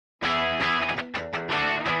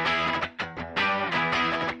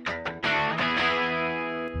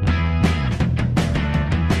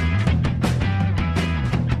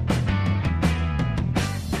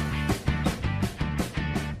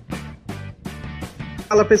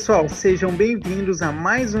Fala pessoal, sejam bem-vindos a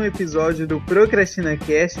mais um episódio do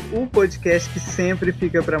ProcrastinaCast, o podcast que sempre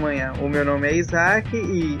fica para amanhã. O meu nome é Isaac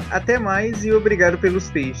e até mais e obrigado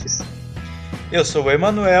pelos peixes. Eu sou o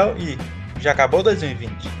Emanuel e já acabou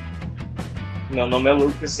 2020. Meu nome é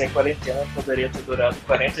Lucas e a quarentena poderia ter durado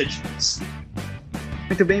 40 dias.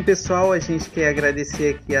 Muito bem, pessoal, a gente quer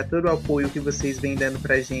agradecer aqui a todo o apoio que vocês vêm dando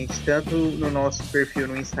pra gente, tanto no nosso perfil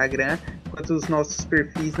no Instagram, quanto os nossos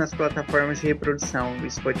perfis nas plataformas de reprodução,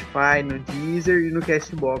 no Spotify, no Deezer e no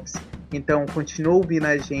Castbox. Então, continua ouvindo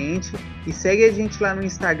a gente e segue a gente lá no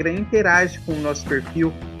Instagram e interage com o nosso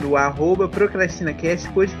perfil no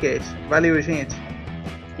 @procrastinacastpodcast. Valeu, gente!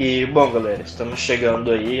 E, bom, galera, estamos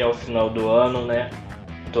chegando aí ao final do ano, né?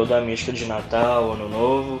 Toda a mística de Natal, Ano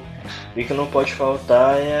Novo. E o que não pode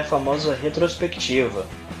faltar é a famosa retrospectiva.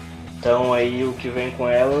 Então aí o que vem com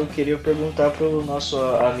ela, eu queria perguntar pro nosso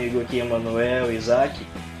amigo aqui, Emanuel e Isaac,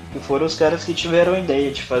 que foram os caras que tiveram a ideia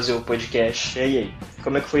de fazer o podcast. E aí,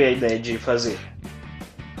 como é que foi a ideia de fazer?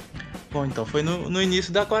 Bom, então foi no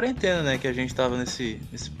início da quarentena, né, que a gente tava nesse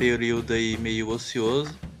período aí meio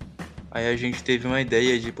ocioso. Aí a gente teve uma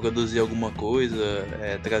ideia de produzir alguma coisa,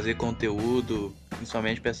 trazer conteúdo,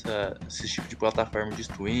 principalmente para esse tipo de plataforma de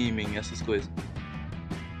streaming, essas coisas.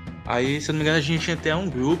 Aí, se eu não me engano, a gente tinha até um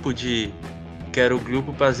grupo que era o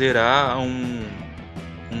grupo para zerar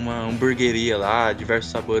uma hamburgueria lá,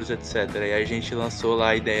 diversos sabores, etc. E aí a gente lançou lá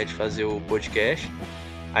a ideia de fazer o podcast,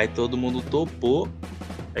 aí todo mundo topou.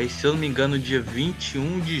 Aí, se eu não me engano, dia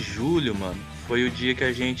 21 de julho, mano, foi o dia que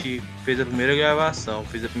a gente fez a primeira gravação,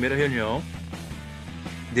 fez a primeira reunião,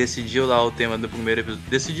 decidiu lá o tema do primeiro episódio.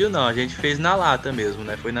 Decidiu não, a gente fez na lata mesmo,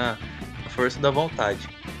 né? Foi na força da vontade.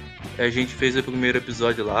 Aí a gente fez o primeiro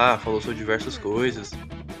episódio lá, falou sobre diversas coisas.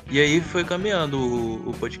 E aí foi caminhando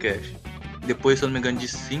o podcast. Depois, se eu não me engano, de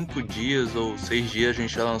 5 dias ou 6 dias, a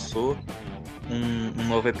gente já lançou um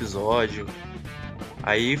novo episódio.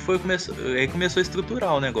 Aí começou a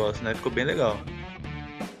estruturar o negócio, né? Ficou bem legal.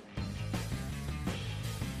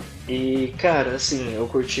 E, cara, assim, eu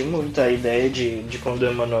curti muito a ideia de quando o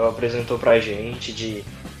Emanuel apresentou pra gente, de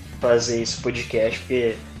fazer esse podcast,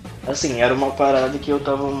 porque, assim, era uma parada que eu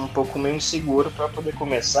tava um pouco meio inseguro pra poder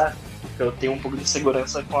começar, porque eu tenho um pouco de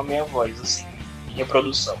insegurança com a minha voz, assim, minha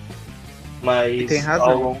produção. Mas, tem razão.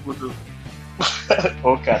 ao longo do...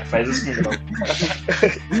 Ô, cara, faz assim não.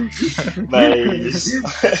 Mas...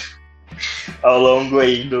 ao longo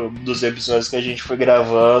aí dos episódios que a gente foi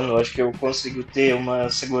gravando, acho que eu consigo ter uma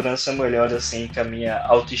segurança melhor assim com a minha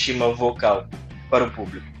autoestima vocal para o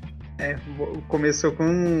público. Começou com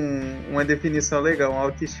uma definição legal, uma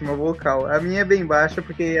autoestima vocal. A minha é bem baixa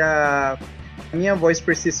porque a minha voz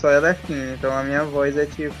por si só ela é fina, então a minha voz é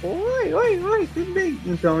tipo, oi, tudo bem?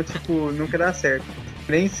 Então, tipo, nunca dá certo.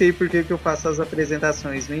 Nem sei por que eu faço as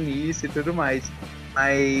apresentações no início e tudo mais.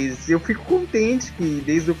 Mas eu fico contente que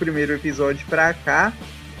desde o primeiro episódio pra cá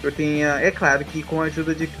eu tenha, é claro que com a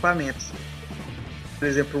ajuda de equipamentos, por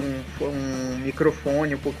exemplo, um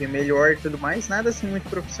microfone um pouquinho melhor e tudo mais, nada assim muito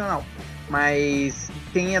profissional, mas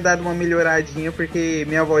tenha dado uma melhoradinha porque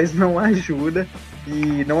minha voz não ajuda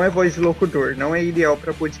e não é voz de locutor, não é ideal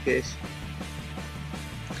pra podcast.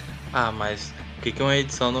 Ah, mas o que uma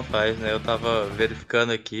edição não faz, né? Eu tava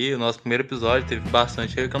verificando aqui, o nosso primeiro episódio teve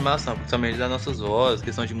bastante reclamação, principalmente das nossas vozes,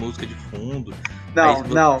 questão de música de fundo.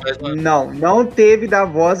 Não teve das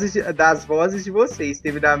vozes de vocês,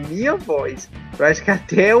 teve da minha voz. Eu acho que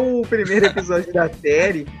até o primeiro episódio da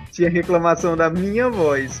série tinha reclamação da minha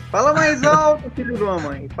voz. Fala mais alto, filho de uma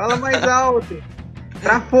mãe, fala mais alto.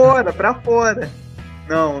 Pra fora.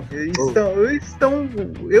 Não,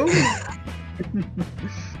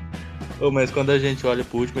 Mas quando a gente olha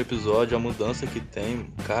pro último episódio, a mudança que tem,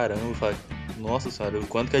 caramba, fala, nossa senhora, o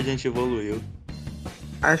quanto que a gente evoluiu.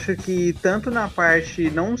 Acho que tanto na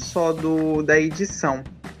parte não só da edição,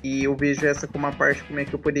 e eu vejo essa como a parte, como é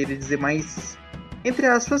que eu poderia dizer, mais, entre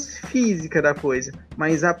aspas, física da coisa,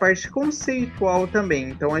 mas a parte conceitual também.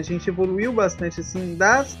 Então a gente evoluiu bastante assim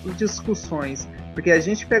das discussões, porque a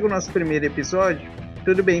gente pega o nosso primeiro episódio,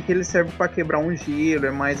 tudo bem que ele serve para quebrar um gelo,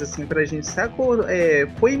 é mais assim pra gente se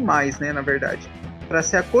foi mais, né, na verdade, para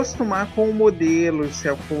se acostumar com o modelo,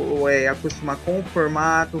 acostumar com o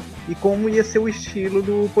formato e como ia ser o estilo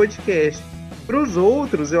do podcast. Para os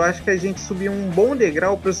outros, eu acho que a gente subiu um bom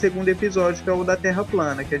degrau para o segundo episódio, que é o da Terra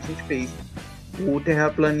plana, que a gente fez. O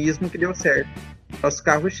terraplanismo que deu certo. Nosso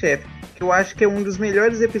carro-chefe. Que eu acho que é um dos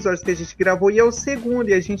melhores episódios que a gente gravou e é o segundo.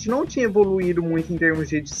 E a gente não tinha evoluído muito em termos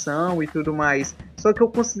de edição e tudo mais. Só que eu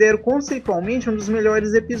considero conceitualmente um dos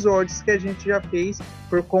melhores episódios que a gente já fez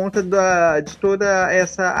por conta de toda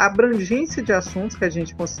essa abrangência de assuntos que a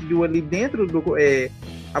gente conseguiu ali dentro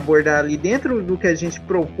abordar ali dentro do que a gente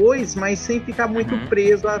propôs, mas sem ficar muito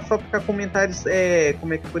preso a só ficar comentários,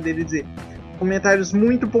 como é que eu poderia dizer? Comentários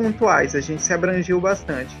muito pontuais. A gente se abrangeu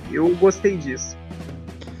bastante. Eu gostei disso.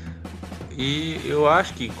 E eu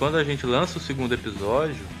acho que quando a gente lança o segundo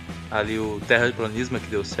episódio, ali o terraplanismo que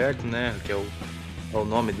deu certo, né, que é o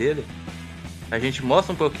nome dele, a gente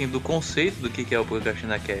mostra um pouquinho do conceito do que é o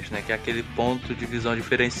ProcrastinaCast, né, que é aquele ponto de visão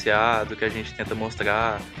diferenciado que a gente tenta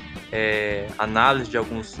mostrar, análise de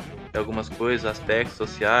algumas coisas, aspectos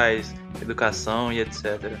sociais, educação e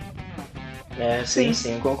etc.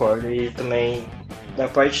 Sim, concordo. E também da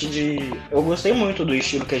parte de... Eu gostei muito do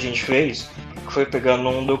estilo que a gente fez, que foi pegando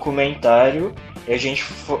um documentário e a gente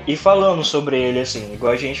ir falando sobre ele, assim,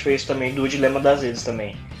 igual a gente fez também do Dilema das Redes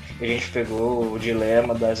também. A gente pegou o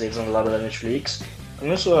Dilema das Redes lá da Netflix,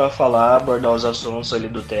 começou a falar, abordar os assuntos ali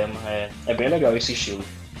do tema. É bem legal esse estilo.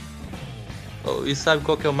 E sabe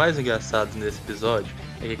qual que é o mais engraçado nesse episódio?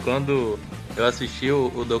 É que quando eu assisti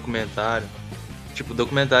o documentário, tipo, o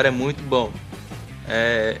documentário é muito bom.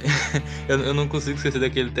 Eu não consigo esquecer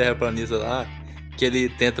daquele terraplanista lá, que ele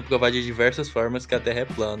tenta provar de diversas formas que a Terra é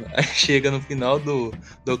plana. Aí chega no final do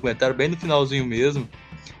documentário, bem no finalzinho mesmo,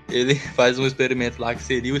 ele faz um experimento lá que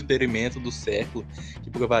seria o experimento do século, que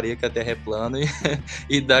provaria que a Terra é plana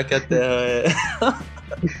e dá que a Terra é...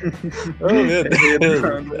 Oh, meu Deus!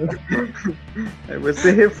 Aí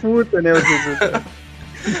você refuta, né, os resultados.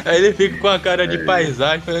 Aí ele fica com a cara de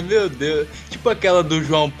paisagem, falando, meu Deus, tipo aquela do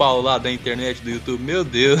João Paulo lá da internet, do YouTube, meu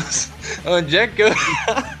Deus, onde é que eu...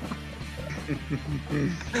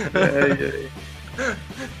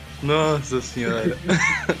 Nossa senhora.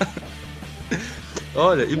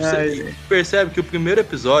 Olha, e você percebe que o primeiro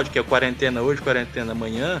episódio, que é quarentena hoje, quarentena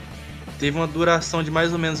amanhã, teve uma duração de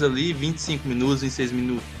mais ou menos ali 25 minutos, 26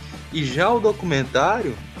 minutos. E já o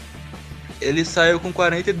documentário, ele saiu com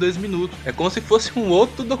 42 minutos. É como se fosse um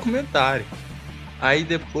outro documentário. Aí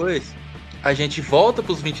depois a gente volta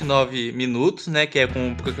para os 29 minutos, né, que é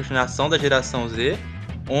com procrastinação da geração Z,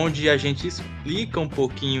 onde a gente explica um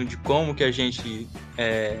pouquinho de como que a gente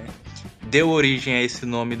deu origem a esse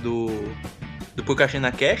nome do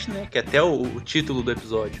ProcrastinaCast, né, que é até o título do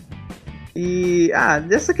episódio. E,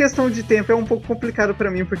 dessa questão de tempo é um pouco complicado pra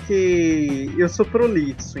mim, porque eu sou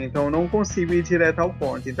prolixo, então eu não consigo ir direto ao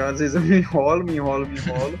ponto. Então, às vezes eu me enrolo.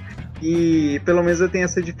 E, pelo menos, eu tenho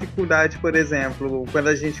essa dificuldade, por exemplo, quando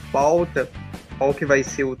a gente pauta qual que vai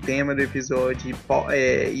ser o tema do episódio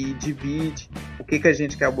e divide o que a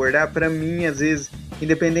gente quer abordar, pra mim, às vezes,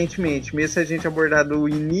 independentemente, mesmo se a gente abordar do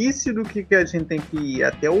início do que a gente tem que ir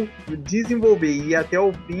até o desenvolver e ir até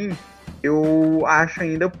o fim, eu acho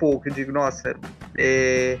ainda pouco. Eu digo, nossa,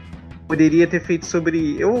 poderia ter feito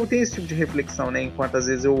sobre... Eu tenho esse tipo de reflexão, né? Enquanto às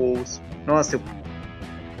vezes eu ouço, nossa, eu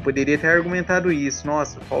poderia ter argumentado isso,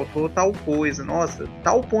 nossa, faltou tal coisa, nossa,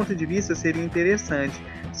 tal ponto de vista seria interessante.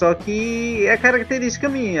 Só que é característica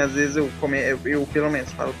minha, às vezes eu pelo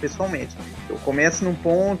menos falo pessoalmente, eu começo num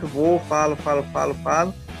ponto, falo,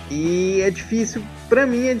 e é difícil, pra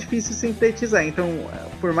mim é difícil sintetizar. Então,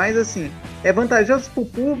 por mais assim, é vantajoso pro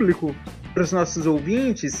público, pros nossos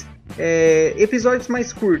ouvintes, episódios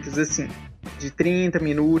mais curtos, assim, de 30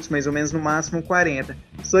 minutos, mais ou menos, no máximo 40.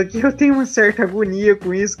 Só que eu tenho uma certa agonia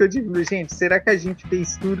com isso, que eu digo, gente, será que a gente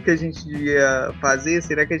fez tudo que a gente devia fazer?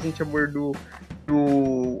 Será que a gente abordou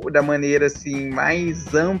da maneira, assim,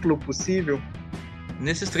 mais ampla possível?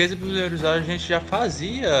 Nesses 3 episódios a gente já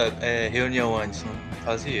fazia reunião antes, não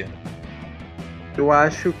fazia? Eu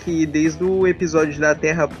acho que desde o episódio da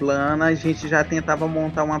Terra plana a gente já tentava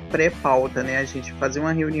montar uma pré-pauta, né? A gente fazia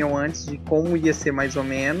uma reunião antes de como ia ser mais ou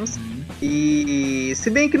menos. E se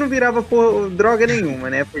bem que não virava droga nenhuma,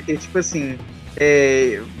 né? Porque, tipo assim,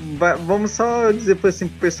 vamos só dizer assim,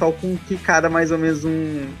 pro pessoal com que cada mais ou menos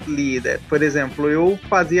um lida. Por exemplo, eu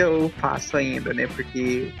faço ainda, né?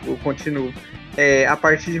 Porque eu continuo. A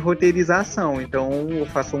parte de roteirização, então eu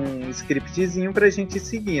faço um scriptzinho pra gente ir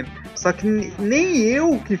seguindo. Só que nem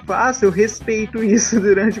eu que faço, eu respeito isso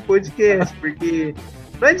durante o podcast, porque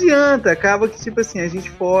não adianta, acaba que tipo assim, a gente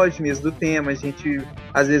foge mesmo do tema, a gente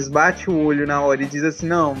às vezes bate o olho na hora e diz assim,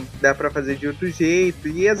 não, dá pra fazer de outro jeito,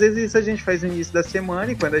 e às vezes isso a gente faz no início da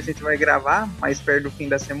semana, e quando a gente vai gravar, mais perto do fim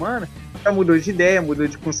da semana, já mudou de ideia, mudou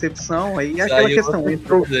de concepção, aí é aquela questão,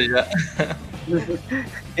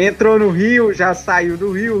 entrou no Rio, já saiu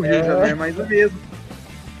do Rio, o Rio já não é mais o mesmo.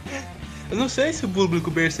 Eu não sei se o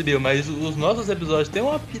público percebeu, mas os nossos episódios têm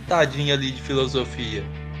uma pitadinha ali de filosofia.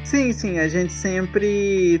 Sim, a gente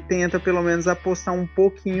sempre tenta pelo menos apostar um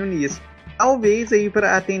pouquinho nisso. Talvez aí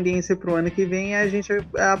para a tendência para o ano que vem a gente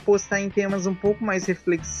apostar em temas um pouco mais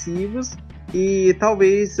reflexivos e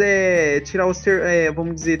talvez tirar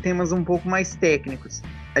vamos dizer, temas um pouco mais técnicos.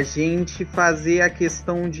 a gente fazer a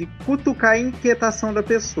questão de cutucar a inquietação da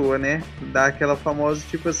pessoa, né? Dar aquela famosa,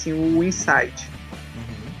 tipo assim, o insight.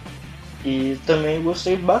 E também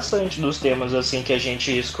gostei bastante dos temas assim que a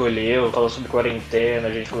gente escolheu. Falou sobre quarentena,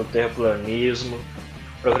 a gente falou terraplanismo,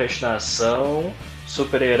 procrastinação,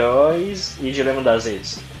 super-heróis e dilema das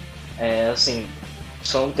esse. Assim,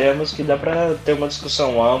 são temas que dá pra ter uma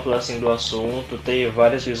discussão ampla assim do assunto, ter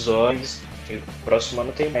várias visões. E próximo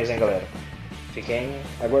ano tem mais, hein, galera? Fiquem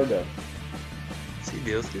aguardando. Se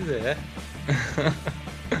Deus quiser.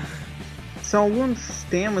 São alguns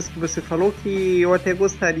temas que você falou que eu até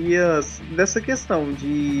gostaria dessa questão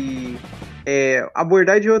de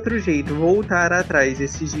abordar de outro jeito, voltar atrás.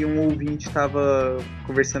 Esse dia um ouvinte estava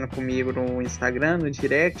conversando comigo no Instagram, no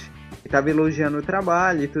direct, estava elogiando o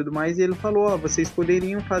trabalho e tudo mais, e ele falou, vocês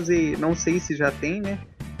poderiam fazer, não sei se já tem, né,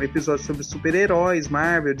 um episódio sobre super-heróis,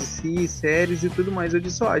 Marvel, DC, séries e tudo mais. Eu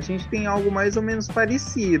disse, a gente tem algo mais ou menos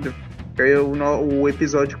parecido. O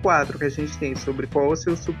episódio 4 que a gente tem sobre qual é o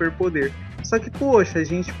seu superpoder. Só que, poxa, a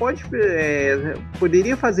gente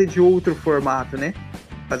poderia fazer de outro formato, né?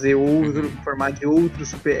 Fazer outro formato de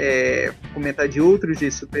outros comentar de outros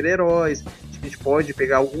de super-heróis. A gente pode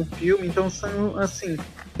pegar algum filme. Então são, assim,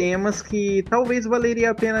 temas que talvez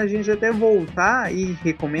valeria a pena a gente até voltar e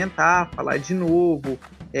recomendar, falar de novo.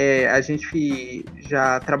 A gente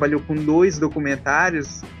já trabalhou com 2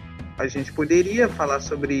 documentários. A gente poderia falar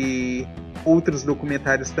sobre outros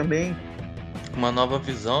documentários também. Uma nova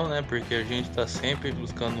visão, né? Porque a gente tá sempre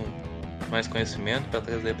buscando mais conhecimento para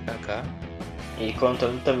trazer para cá. E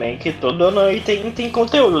contando também que todo ano aí tem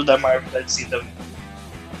conteúdo da Marvel da DC também.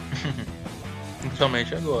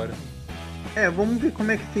 Principalmente agora. Vamos ver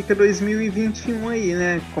como é que fica 2021 aí,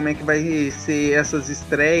 né? Como é que vai ser essas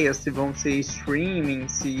estreias, se vão ser streaming,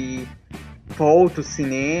 se volta o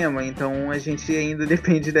cinema. Então a gente ainda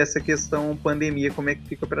depende dessa questão pandemia, como é que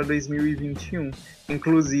fica para 2021.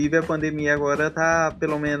 Inclusive a pandemia agora tá,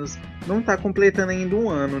 pelo menos, não tá completando ainda um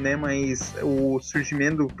ano, né? Mas o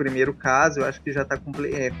surgimento do primeiro caso, eu acho que já tá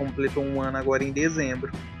completou um ano agora em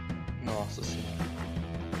dezembro. Nossa senhora.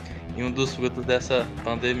 E um dos frutos dessa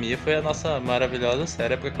pandemia foi a nossa maravilhosa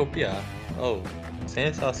série para copiar.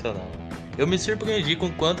 Sensacional. Eu me surpreendi com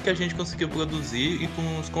o quanto que a gente conseguiu produzir e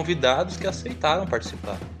com os convidados que aceitaram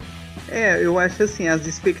participar. Eu acho assim, as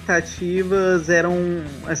expectativas eram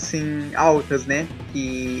assim altas, né?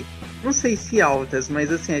 E não sei se altas, mas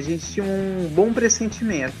assim, a gente tinha um bom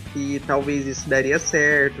pressentimento que talvez isso daria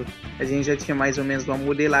certo. A gente já tinha mais ou menos uma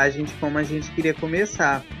modelagem de como a gente queria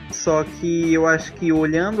começar. Só que eu acho que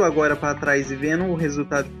olhando agora para trás e vendo o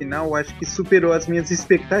resultado final, eu acho que superou as minhas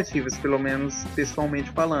expectativas, pelo menos pessoalmente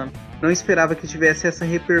falando. Não esperava que tivesse essa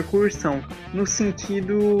repercussão, no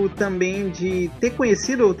sentido também de ter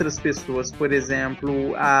conhecido outras pessoas. Por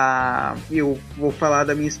exemplo, eu vou falar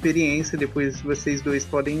da minha experiência, depois vocês dois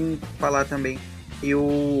podem falar também.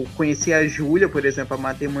 Eu conheci a Júlia, por exemplo, a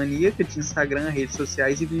matemaníaca de Instagram, redes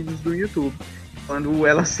sociais e vídeos do YouTube. Quando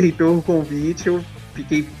ela aceitou o convite, eu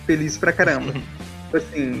fiquei feliz pra caramba.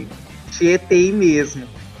 Assim, tietei mesmo.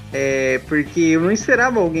 Porque eu não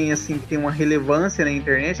esperava alguém assim que tem uma relevância na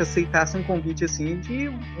internet aceitasse um convite assim de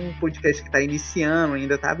um podcast que tá iniciando,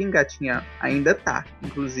 ainda tava engatinhando. Ainda tá,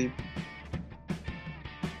 inclusive.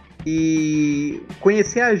 E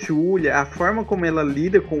conhecer a Júlia, a forma como ela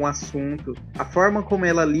lida com o assunto, a forma como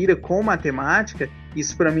ela lida com matemática,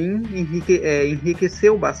 isso para mim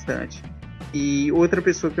enriqueceu bastante. E outra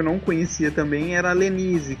pessoa que eu não conhecia também era a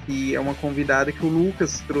Lenise, que é uma convidada que o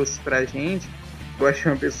Lucas trouxe pra gente. Eu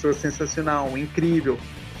achei uma pessoa sensacional, incrível,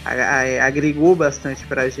 agregou bastante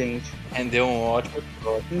pra gente. Rendeu um ótimo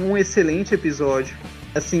episódio. Um excelente episódio.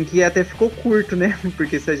 Assim, que até ficou curto, né?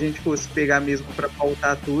 Porque se a gente fosse pegar mesmo pra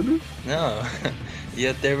pautar tudo... Não,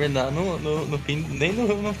 ia terminar no fim, nem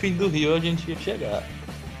no fim do Rio a gente ia chegar.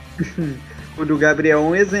 O do Gabriel é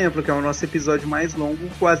um exemplo, que é o nosso episódio mais longo,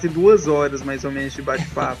 quase 2 horas, mais ou menos, de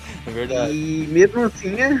bate-papo. É verdade. E mesmo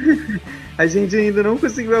assim, a gente ainda não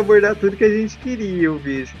conseguiu abordar tudo que a gente queria, eu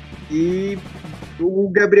vejo. E o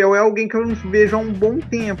Gabriel é alguém que eu não vejo há um bom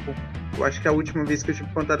tempo. Eu acho que a última vez que eu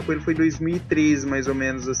tive contato com ele foi em 2013, mais ou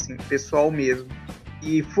menos, assim, pessoal mesmo.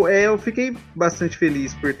 E eu fiquei bastante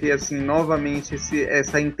feliz por ter, assim, novamente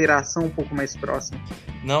essa interação um pouco mais próxima.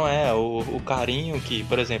 Não, o carinho que,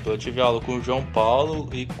 por exemplo, eu tive aula com o João Paulo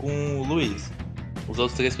e com o Luiz. Os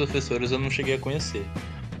outros 3 professores eu não cheguei a conhecer.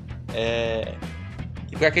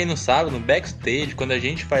 E pra quem não sabe, no backstage, quando a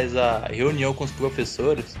gente faz a reunião com os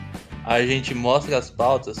professores, a gente mostra as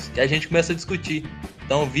pautas e a gente começa a discutir.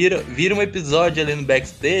 Então vira um episódio ali no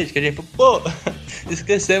backstage que a gente fala,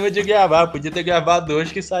 esquecemos de gravar, podia ter gravado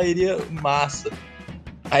hoje que sairia massa.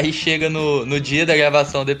 Aí chega no dia da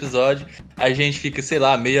gravação do episódio, a gente fica, sei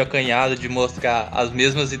lá, meio acanhado de mostrar as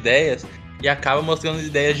mesmas ideias e acaba mostrando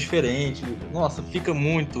ideias diferentes. Nossa, fica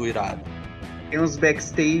muito irado. Tem uns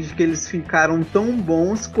backstage que eles ficaram tão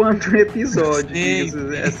bons quanto o episódio,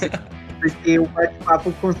 assim, porque o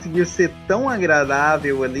bate-papo conseguiu ser tão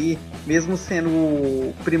agradável ali, mesmo sendo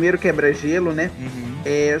o primeiro quebra-gelo, né? Uhum.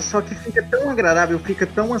 Só que fica tão agradável, fica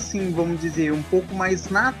tão assim, vamos dizer, um pouco mais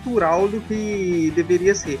natural do que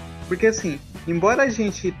deveria ser. Porque assim, embora a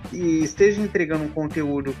gente esteja entregando um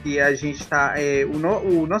conteúdo que a gente está...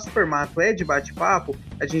 o nosso formato é de bate-papo,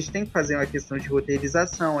 a gente tem que fazer uma questão de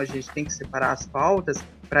roteirização, a gente tem que separar as pautas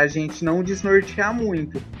para a gente não desnortear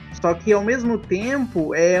muito. Só que, ao mesmo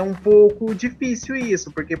tempo, é um pouco difícil isso,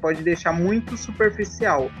 porque pode deixar muito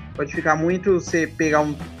superficial. Pode ficar muito você pegar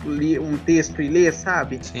um texto e ler,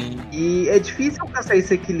 sabe? Sim. E é difícil alcançar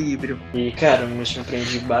esse equilíbrio. E, cara, me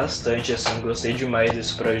surpreendi bastante, assim, gostei demais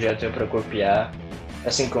desse projeto para copiar.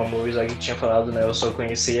 Assim como o Isaac tinha falado, né, eu só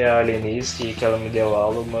conheci a Lenise, que ela me deu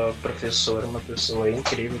aula, uma professora, uma pessoa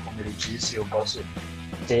incrível, como ele disse, eu posso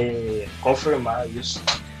confirmar isso.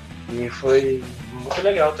 E foi muito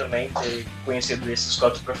legal também ter conhecido esses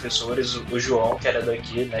 4 professores, o João, que era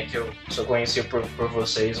daqui, né, que eu só conhecia por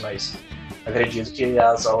vocês, mas acredito que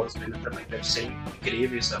as aulas dele também devem ser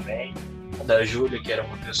incríveis também. A da Júlia, que era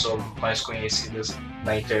uma pessoa mais conhecida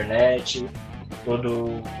na internet, o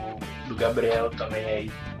do Gabriel também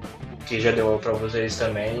aí, que já deu para vocês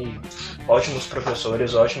também. Ótimos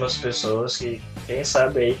professores, ótimas pessoas que, quem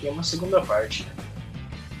sabe aí, tem uma segunda parte, né?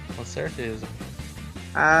 Com certeza.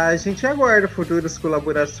 A gente aguarda futuras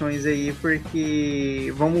colaborações aí,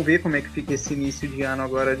 porque vamos ver como é que fica esse início de ano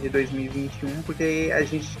agora de 2021, porque a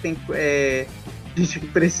gente a gente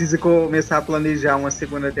precisa começar a planejar uma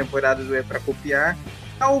segunda temporada do É Pra Copiar,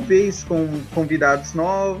 talvez com convidados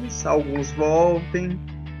novos, alguns voltem.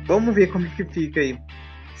 Vamos ver como é que fica aí.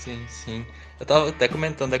 Sim, sim. Eu tava até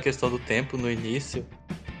comentando a questão do tempo no início.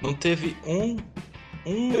 Não teve um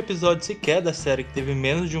episódio sequer da série que teve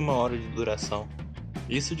menos de 1 hora de duração.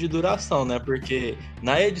 Isso de duração, né? Porque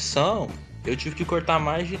na edição eu tive que cortar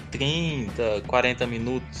mais de 30, 40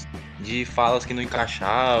 minutos de falas que não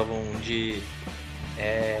encaixavam, de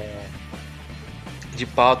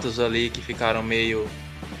pautas ali que ficaram meio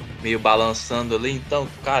balançando ali. Então,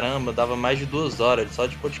 caramba, dava mais de 2 horas só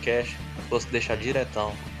de podcast. Se fosse deixar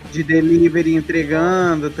diretão. De delivery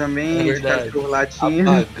entregando também, É de verdade. cachorro latindo.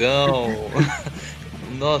 Apagão.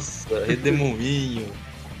 Nossa, redemoinho.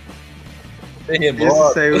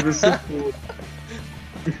 Isso saiu do sufoco.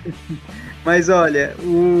 Mas olha,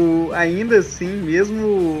 ainda assim,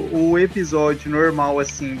 mesmo o episódio normal,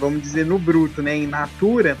 assim, vamos dizer no bruto, né, in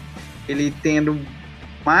natura, ele tendo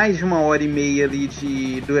mais de 1h30 ali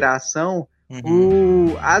de duração,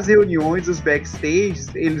 as reuniões, os backstages,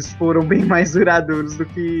 eles foram bem mais duradouros do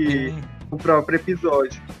que o próprio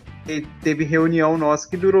episódio. E teve reunião nossa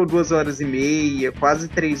que durou 2h30, quase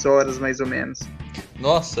 3 horas mais ou menos.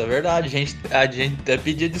 Nossa, é verdade, a gente até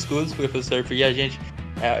pedia desculpas, professor, porque a gente,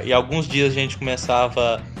 em alguns dias a gente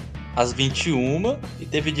começava às 21 e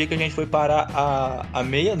teve dia que a gente foi parar à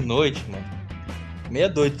meia-noite, mano.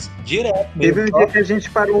 Meia-noite, direto. Teve um dia que a gente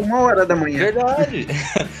parou 1h da manhã. Verdade,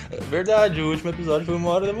 verdade, o último episódio foi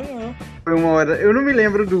 1h da manhã. Foi 1h, eu não me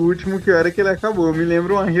lembro do último, que hora que ele acabou, eu me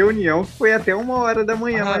lembro uma reunião que foi até 1h da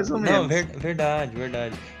manhã, mais ou menos. Não,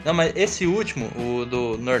 verdade. Não, mas esse último, o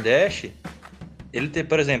do Nordeste, ele teve,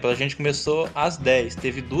 por exemplo, a gente começou às 10,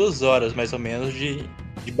 teve 2 horas mais ou menos de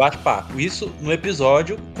bate-papo. Isso no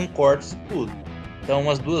episódio com cortes e tudo. Então,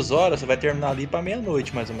 umas 2 horas você vai terminar ali pra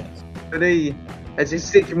meia-noite, mais ou menos. Peraí, a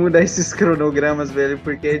gente tem que mudar esses cronogramas, velho,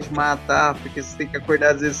 porque é de matar, porque você tem que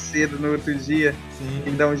acordar às vezes cedo no outro dia. Sim.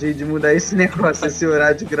 Tem que dar um jeito de mudar esse negócio, esse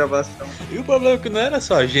horário de gravação. E o problema é que não era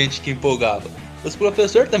só a gente que empolgava, os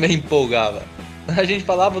professores também empolgavam. A gente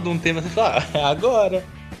falava de um tema e você falava, agora.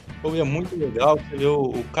 Pô, é muito legal você ver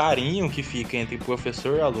o carinho que fica entre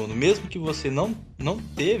professor e aluno. Mesmo que você não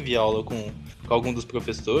teve aula com algum dos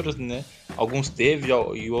professores, né? Alguns teve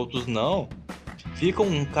e outros não. Fica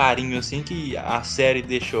um carinho assim que a série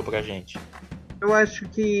deixou pra gente. Eu acho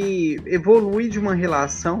que evolui de uma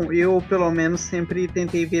relação, eu pelo menos sempre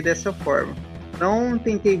tentei ver dessa forma. Não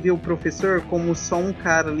tentei ver o professor como só um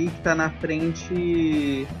cara ali que tá na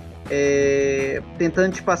frente...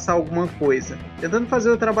 tentando te passar alguma coisa, tentando fazer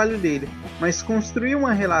o trabalho dele, mas construir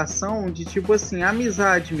uma relação de tipo assim,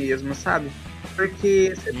 amizade mesmo, sabe?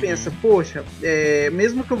 Porque você pensa, poxa,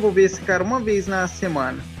 mesmo que eu vou ver esse cara uma vez na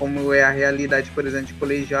semana, como é a realidade, por exemplo, de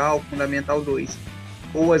colegial, fundamental 2,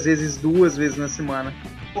 ou às vezes 2 vezes na semana,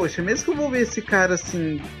 poxa, mesmo que eu vou ver esse cara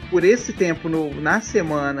assim, por esse tempo na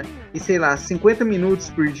semana, e sei lá, 50 minutos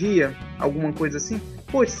por dia, alguma coisa assim,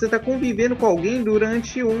 poxa, você tá convivendo com alguém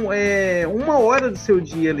durante uma hora do seu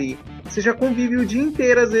dia ali. Você já convive o dia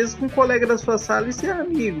inteiro, às vezes, com um colega da sua sala e ser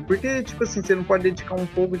amigo. Porque, tipo assim, você não pode dedicar um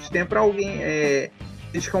pouco de tempo pra alguém.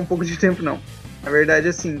 Dedicar um pouco de tempo, não. Na verdade,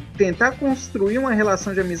 assim, tentar construir uma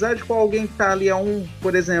relação de amizade com alguém que tá ali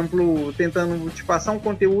por exemplo, tentando te passar um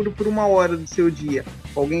conteúdo por uma hora do seu dia.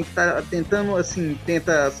 Alguém que tá tentando, assim,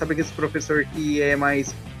 sabe aquele professor que é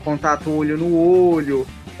mais contato olho no olho,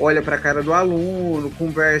 olha pra cara do aluno,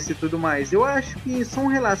 conversa e tudo mais. Eu acho que são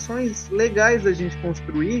relações legais da gente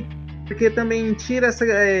construir, porque também tira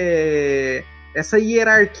essa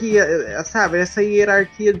hierarquia, sabe? Essa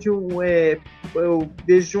hierarquia eu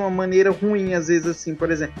vejo de uma maneira ruim, às vezes, assim, por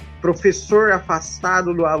exemplo, professor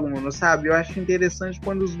afastado do aluno, sabe? Eu acho interessante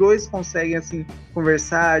quando os dois conseguem, assim,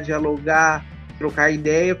 conversar, dialogar, trocar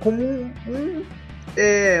ideia, como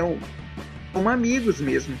como amigos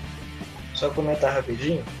mesmo. Só comentar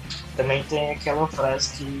rapidinho, também tem aquela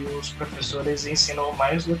frase que os professores ensinam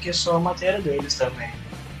mais do que só a matéria deles também.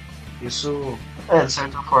 Isso, de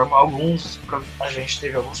certa forma, a gente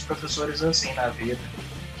teve alguns professores assim na vida,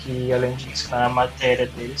 que além de ensinar a matéria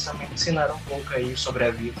deles, também ensinaram um pouco aí sobre a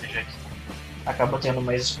vida, já que acaba tendo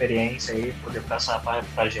mais experiência aí, poder passar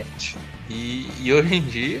pra gente. E hoje em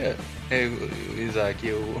dia,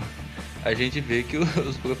 Isaac, a gente vê que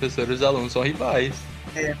os professores e os alunos são rivais.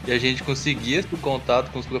 E a gente conseguir esse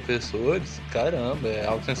contato com os professores, caramba, é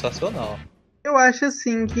algo sensacional. Eu acho,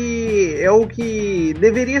 assim, que é o que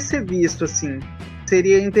deveria ser visto, assim.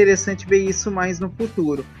 Seria interessante ver isso mais no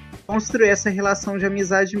futuro. Construir essa relação de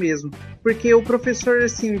amizade mesmo. Porque o professor,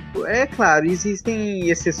 assim, é claro, existem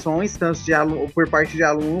exceções, tanto por parte de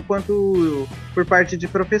aluno quanto por parte de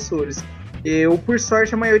professores. Por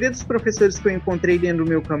sorte, a maioria dos professores que eu encontrei dentro do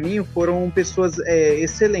meu caminho foram pessoas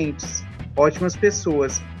excelentes, ótimas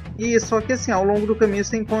pessoas. E só que, assim, ao longo do caminho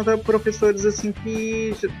você encontra professores, assim,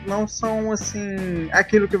 que não são, assim,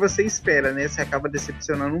 aquilo que você espera, né? Você acaba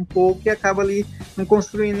decepcionando um pouco e acaba ali não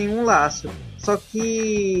construindo nenhum laço. Só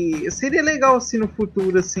que seria legal, assim, no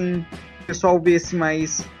futuro, assim, o pessoal vesse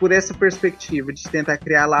mais por essa perspectiva de tentar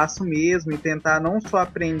criar laço mesmo e tentar não só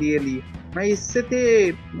aprender ali, mas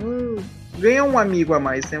você ganhar um amigo a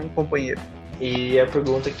mais, né? Um companheiro. E a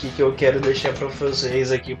pergunta aqui que eu quero deixar para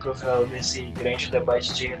vocês aqui pro final desse grande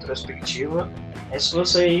debate de retrospectiva é se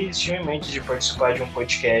vocês tinham em mente de participar de um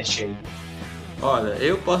podcast aí. Olha,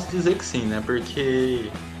 eu posso dizer que sim, né?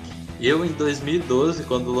 Porque eu em 2012,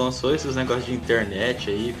 quando lançou esses negócios de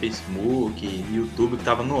internet aí, Facebook, YouTube, que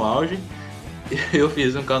tava no auge, eu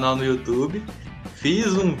fiz um canal no YouTube,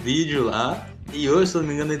 fiz um vídeo lá e hoje, se não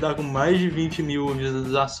me engano, ele tá com mais de 20 mil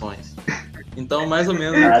visualizações. Então, mais ou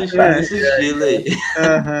menos nesse estilo aí.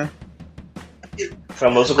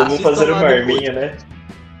 Famoso como fazer uma arminha, né?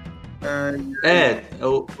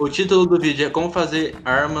 O título do vídeo é Como Fazer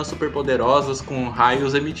Armas Superpoderosas com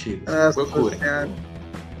Raios Emitidos. Procura.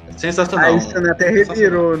 Sensacional. A Isana até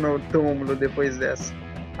revirou no túmulo depois dessa.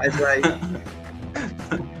 Mas vai.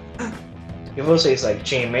 E você, Isaac,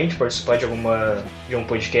 tinha em mente participar de um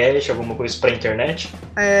podcast, alguma coisa pra internet?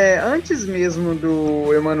 Antes mesmo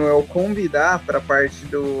do Emanuel convidar para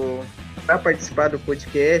participar do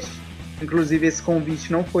podcast, inclusive esse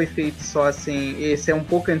convite não foi feito só assim, esse é um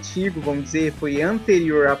pouco antigo, vamos dizer, foi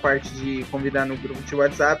anterior à parte de convidar no grupo de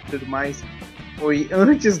WhatsApp e tudo mais. Foi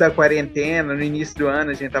antes da quarentena, no início do ano,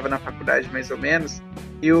 a gente estava na faculdade mais ou menos,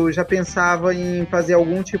 eu já pensava em fazer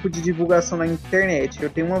algum tipo de divulgação na internet. Eu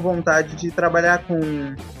tenho uma vontade de trabalhar com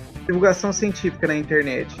divulgação científica na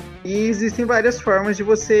internet. E existem várias formas de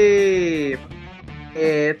você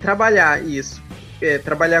trabalhar isso,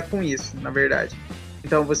 trabalhar com isso, na verdade.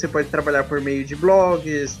 Então você pode trabalhar por meio de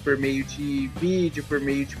blogs, por meio de vídeo, por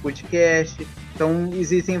meio de podcast. Então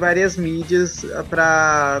existem várias mídias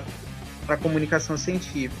para comunicação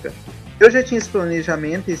científica. Eu já tinha esse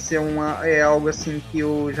planejamento, isso é algo assim que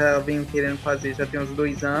eu já venho querendo fazer já tem uns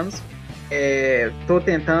 2 anos. Estou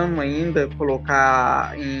tentando ainda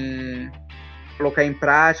colocar em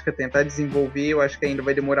prática, tentar desenvolver, eu acho que ainda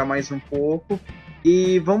vai demorar mais um pouco.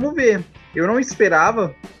 E vamos ver. Eu não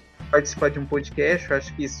esperava participar de um podcast, eu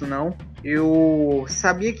acho que isso não. Eu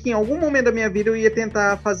sabia que em algum momento da minha vida eu ia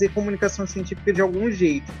tentar fazer comunicação científica de algum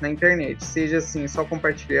jeito na internet, seja assim, só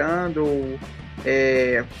compartilhando ou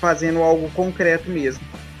fazendo algo concreto mesmo.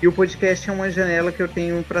 E o podcast é uma janela que eu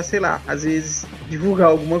tenho para, sei lá, às vezes divulgar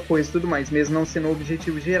alguma coisa e tudo mais, mesmo não sendo o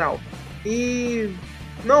objetivo geral. E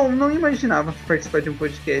não imaginava participar de um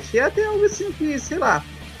podcast. E é até algo assim que, sei lá,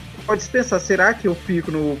 pode pensar, será que eu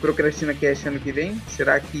fico no ProcrastinaCast ano que vem?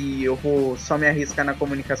 Será que eu vou só me arriscar na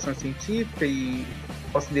comunicação científica e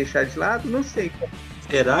posso deixar de lado? Não sei.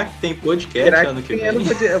 Será que tem podcast ano que vem?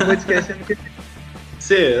 Podcast ano que vem.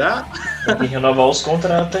 Será? Tem que renovar os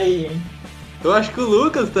contratos aí, hein? Eu acho que o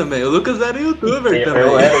Lucas também. O Lucas era youtuber também.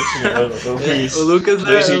 Eu era, eu vi isso. O Lucas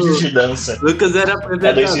dois era. vídeos de dança. O Lucas era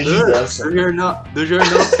dois vídeos de apresentador dança. do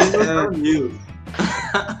jornal Silvio News.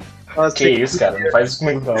 Nossa, Que isso, cara? Não faz isso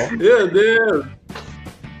comigo, não. Meu Deus!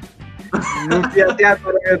 Não vi até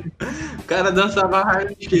agora, meu Deus. O cara dançava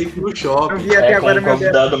hard shake no shopping. Não vi até É com agora, um meu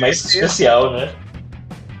convidado Deus. mais especial, né?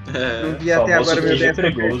 Não vi até famoso agora, meu QG Deus.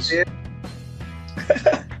 perigoso.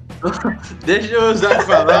 Deixa eu usar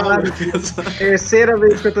falar, Lucas. Terceira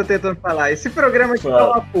vez que eu tô tentando falar. Esse programa aqui tá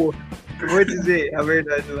Fala. uma porra. Eu vou dizer a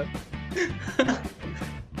verdade lá.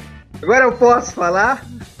 Agora eu posso falar?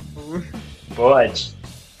 Pode.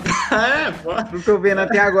 Pô. Não tô vendo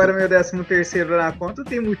até agora meu 13º na conta. Não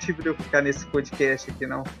tem motivo de eu ficar nesse podcast aqui,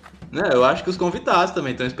 não. Não, eu acho que os convidados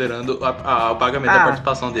também estão esperando o pagamento da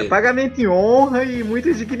participação dele. Pagamento em honra e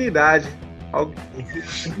muita dignidade.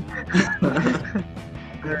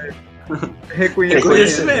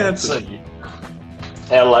 Reconhecimento. Isso aí.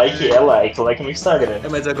 É like no Instagram.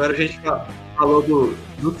 Mas agora a gente falou do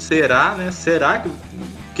será, né? Será que o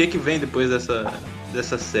que vem depois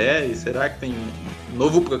dessa série? Será que tem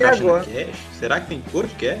novo ProcrastinaCast? Será que tem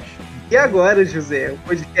podcast? E agora, José? O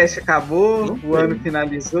podcast acabou, Não o sei. ano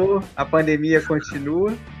finalizou, a pandemia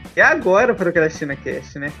continua. E agora o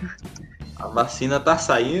ProcrastinaCast, né? A vacina tá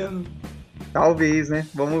saindo. Talvez, né?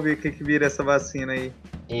 Vamos ver o que vira essa vacina aí.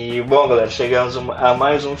 E, bom, galera, chegamos a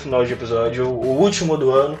mais um final de episódio, o último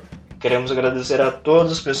do ano. Queremos agradecer a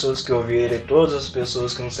todas as pessoas que ouviram, todas as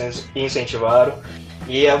pessoas que nos incentivaram.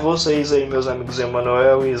 E a vocês aí, meus amigos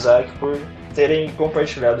Emanuel e Isaac, por terem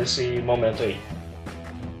compartilhado esse momento aí.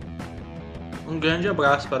 Um grande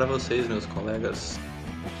abraço para vocês, meus colegas.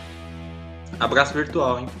 Abraço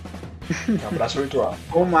virtual, hein? Abraço virtual.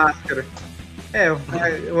 Com máscara.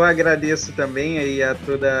 Eu agradeço também aí a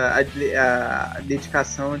toda a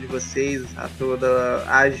dedicação de vocês, a toda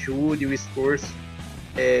a ajuda e o esforço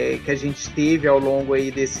que a gente teve ao longo aí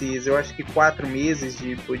desses, eu acho que 4 meses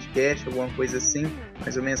de podcast, alguma coisa assim,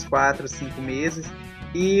 mais ou menos 4, 5 meses.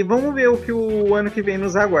 E vamos ver o que o ano que vem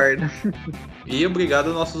nos aguarda. E obrigado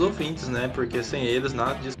aos nossos ouvintes, né? Porque sem eles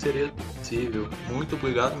nada disso seria possível. Muito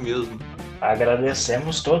obrigado mesmo.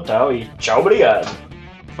 Agradecemos total e tchau, obrigado.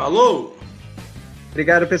 Falou!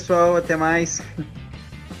 Obrigado, pessoal. Até mais.